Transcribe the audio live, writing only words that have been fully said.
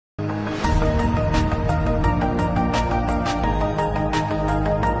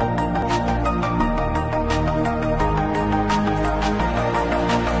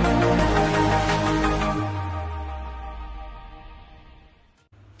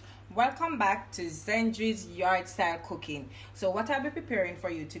Welcome back to Zenji's Yard Style Cooking. So what I'll be preparing for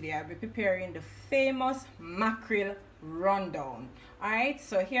you today, I'll be preparing the famous mackerel rundown. Alright,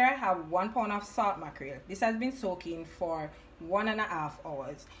 so here I have 1 pound of salt mackerel. This has been soaking for 1.5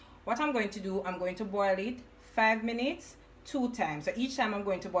 hours. What I'm going to do, I'm going to boil it 5 minutes 2 times. So each time I'm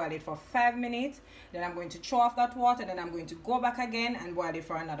going to boil it for 5 minutes, then I'm going to throw off that water, then I'm going to go back again and boil it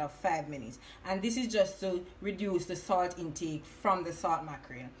for another 5 minutes. And this is just to reduce the salt intake from the salt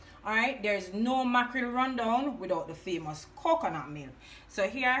mackerel. Alright, there is no mackerel rundown without the famous coconut milk. So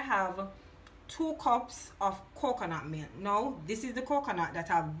here I have 2 cups of coconut milk. Now this is the coconut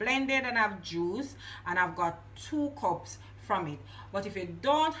that I've blended and I've juiced, and I've got 2 cups from it. But if you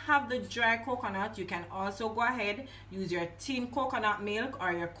don't have the dry coconut, you can also go ahead, use your tin coconut milk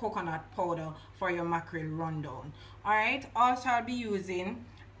or your coconut powder for your mackerel rundown. Alright, also I'll be using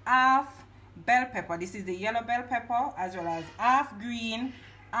half bell pepper. This is the yellow bell pepper, as well as half green,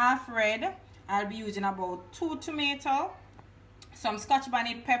 half red. I'll be using about 2 tomatoes, some scotch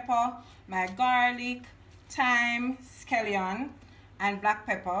bonnet pepper, my garlic, thyme, scallion, and black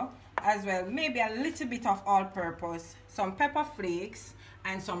pepper, as well maybe a little bit of all-purpose, some pepper flakes,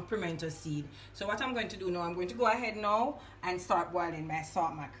 and some pimento seed. So what I'm going to do now, I'm going to go ahead now and start boiling my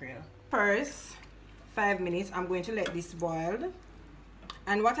salt mackerel. First 5 minutes I'm going to let this boil.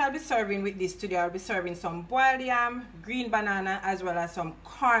 And what I'll be serving with this today, I'll be serving some boiled yam, green banana, as well as some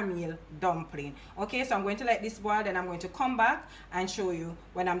cornmeal dumpling. Okay, so I'm going to let this boil, then I'm going to come back and show you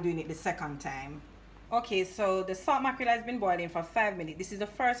when I'm doing it the second time. Okay, so the salt mackerel has been boiling for 5 minutes. This is the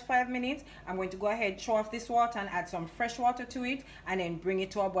first 5 minutes. I'm going to go ahead, throw off this water and add some fresh water to it, and then bring it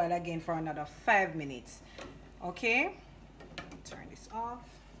to a boil again for another 5 minutes. Okay, turn this off.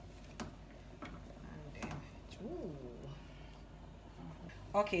 And then, ooh.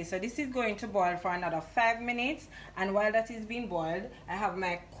 Okay, so this is going to boil for another 5 minutes, and while that is being boiled, I have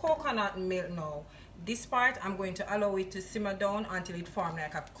my coconut milk now. This part I'm going to allow it to simmer down until it forms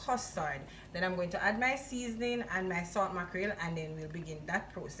like a custard. Then I'm going to add my seasoning and my salt mackerel, and then we'll begin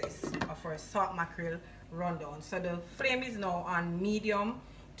that process of our salt mackerel rundown. So the flame is now on medium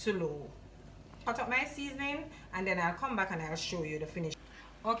to low. Cut up my seasoning, and then I'll come back and I'll show you the finish.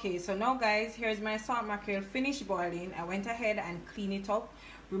 Okay, so now guys, here's my salt mackerel finished boiling. I went ahead and clean it up,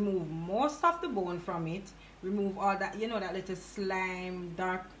 remove most of the bone from it, remove all that, you know, that little slime,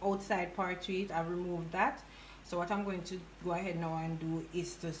 dark outside part to it. I've removed that. So what I'm going to go ahead now and do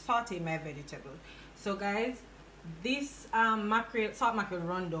is to saute my vegetable. So guys, this salt mackerel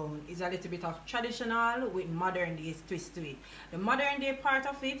rundown is a little bit of traditional with modern day twist to it. The modern day part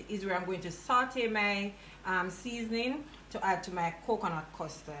of it is where I'm going to saute my seasoning to add to my coconut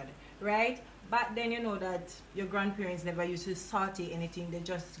custard, right? Back then, you know that your grandparents never used to saute anything. They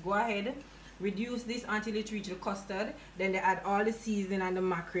just go ahead, reduce this until it reaches the custard, then they add all the seasoning and the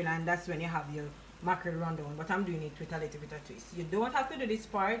mackerel, and that's when you have your mackerel rundown. But I'm doing it with a little bit of twist. You don't have to do this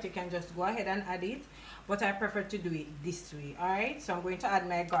part, you can just go ahead and add it, but I prefer to do it this way. Alright, so I'm going to add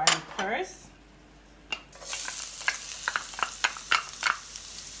my garlic first,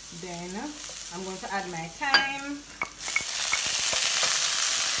 then I'm going to add my thyme.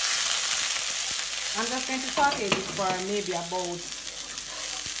 I'm just going to saute this for maybe about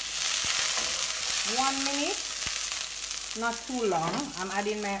 1 minute, not too long. I'm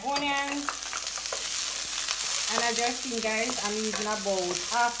adding my onions, and as you've seen guys, I'm using about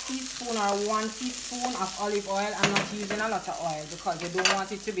 ½ teaspoon or 1 teaspoon of olive oil. I'm not using a lot of oil because I don't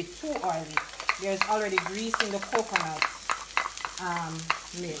want it to be too oily. There's already grease in the coconut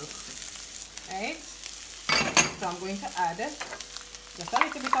milk, right? So I'm going to add just a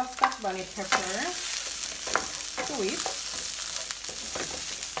little bit of scotch bonnet pepper to it.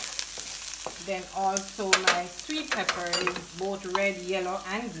 Then also my sweet peppers, both red, yellow,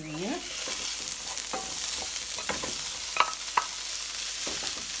 and green.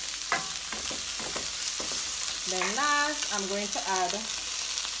 Then last, I'm going to add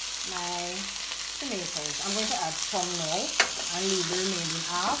my tomatoes. I'm going to add some now and leave the remaining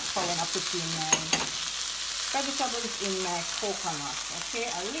half for when I put in my vegetables in my coconut. Okay,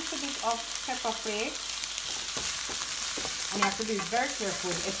 a little bit of pepper flakes. And you have to be very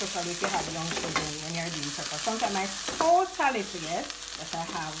careful, especially if you have young children when you're doing pepper. Sometimes I totally forget that I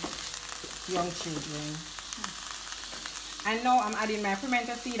have young children. And now I'm adding my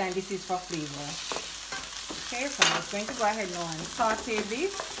pimento seed, and this is for flavor. Okay, so I'm just going to go ahead now and saute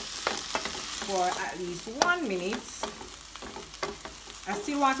this for at least 1 minute. I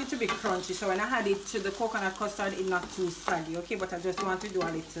still want it to be crunchy, so when I add it to the coconut custard, it's not too saggy, okay? But I just want to do a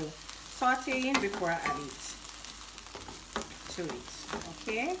little sauteing before I add it to it,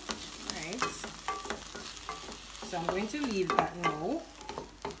 okay? Right. So I'm going to leave that now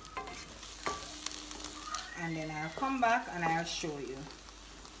come back and I'll show you.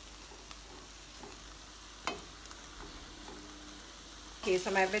 Okay,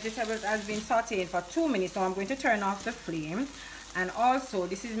 so my vegetables has been sauteing for 2 minutes, so I'm going to turn off the flame. And also,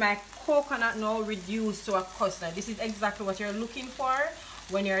 this is my coconut now reduced to a custard. This is exactly what you're looking for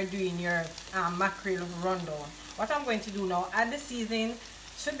when you're doing your mackerel rundown. What I'm going to do now, add the seasoning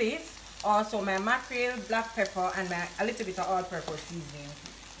to this, also my mackerel, black pepper, and a little bit of all-purpose seasoning.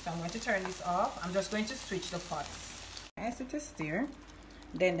 So I'm going to turn this off. I'm just going to switch the pots. I set to stir.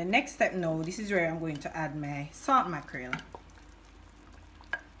 Then the next step now, this is where I'm going to add my salt mackerel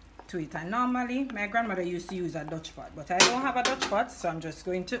to it. And normally my grandmother used to use a Dutch pot, but I don't have a Dutch pot, so I'm just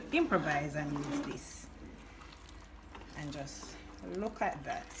going to improvise and use this. And just look at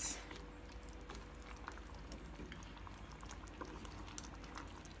that.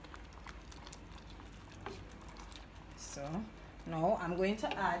 So now I'm going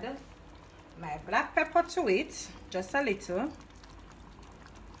to add my black pepper to it, just a little.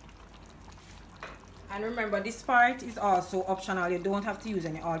 And remember, this part is also optional. You don't have to use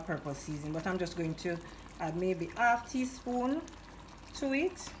any all-purpose seasoning, but I'm just going to add maybe ½ teaspoon to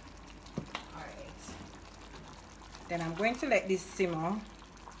it. Alright. Then I'm going to let this simmer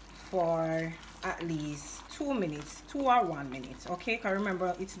for at least 2 minutes, 2 or 1 minute. Okay, because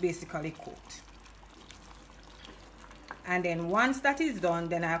remember, it's basically cooked. And then once that is done,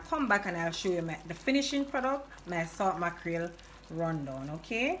 then I'll come back and I'll show you the finishing product, my salt mackerel rundown.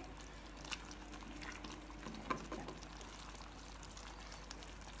 Okay.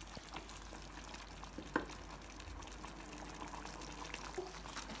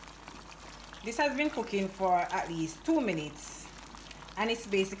 This has been cooking for at least 2 minutes and it's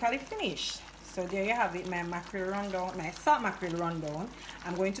basically finished. So there you have it, my mackerel rundown, my salt mackerel rundown.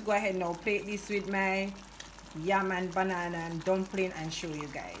 I'm going to go ahead now, plate this with my yam and banana and dumpling and show you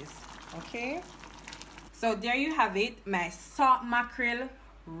guys. Okay, so there you have it, my salt mackerel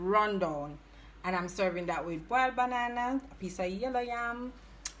rundown, and I'm serving that with boiled banana, a piece of yellow yam,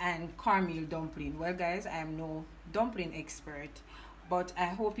 and cornmeal dumpling. Well guys, I am no dumpling expert, but I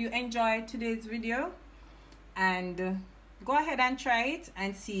hope you enjoyed today's video, and go ahead and try it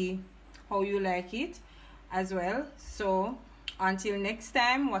and see how you like it as well. So until next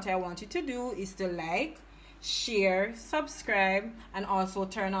time, what I want you to do is to like, share, subscribe, and also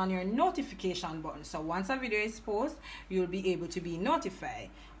turn on your notification button, so once a video is posted, you'll be able to be notified.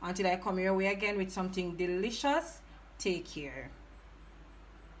 Until I come your way again with something delicious, take care.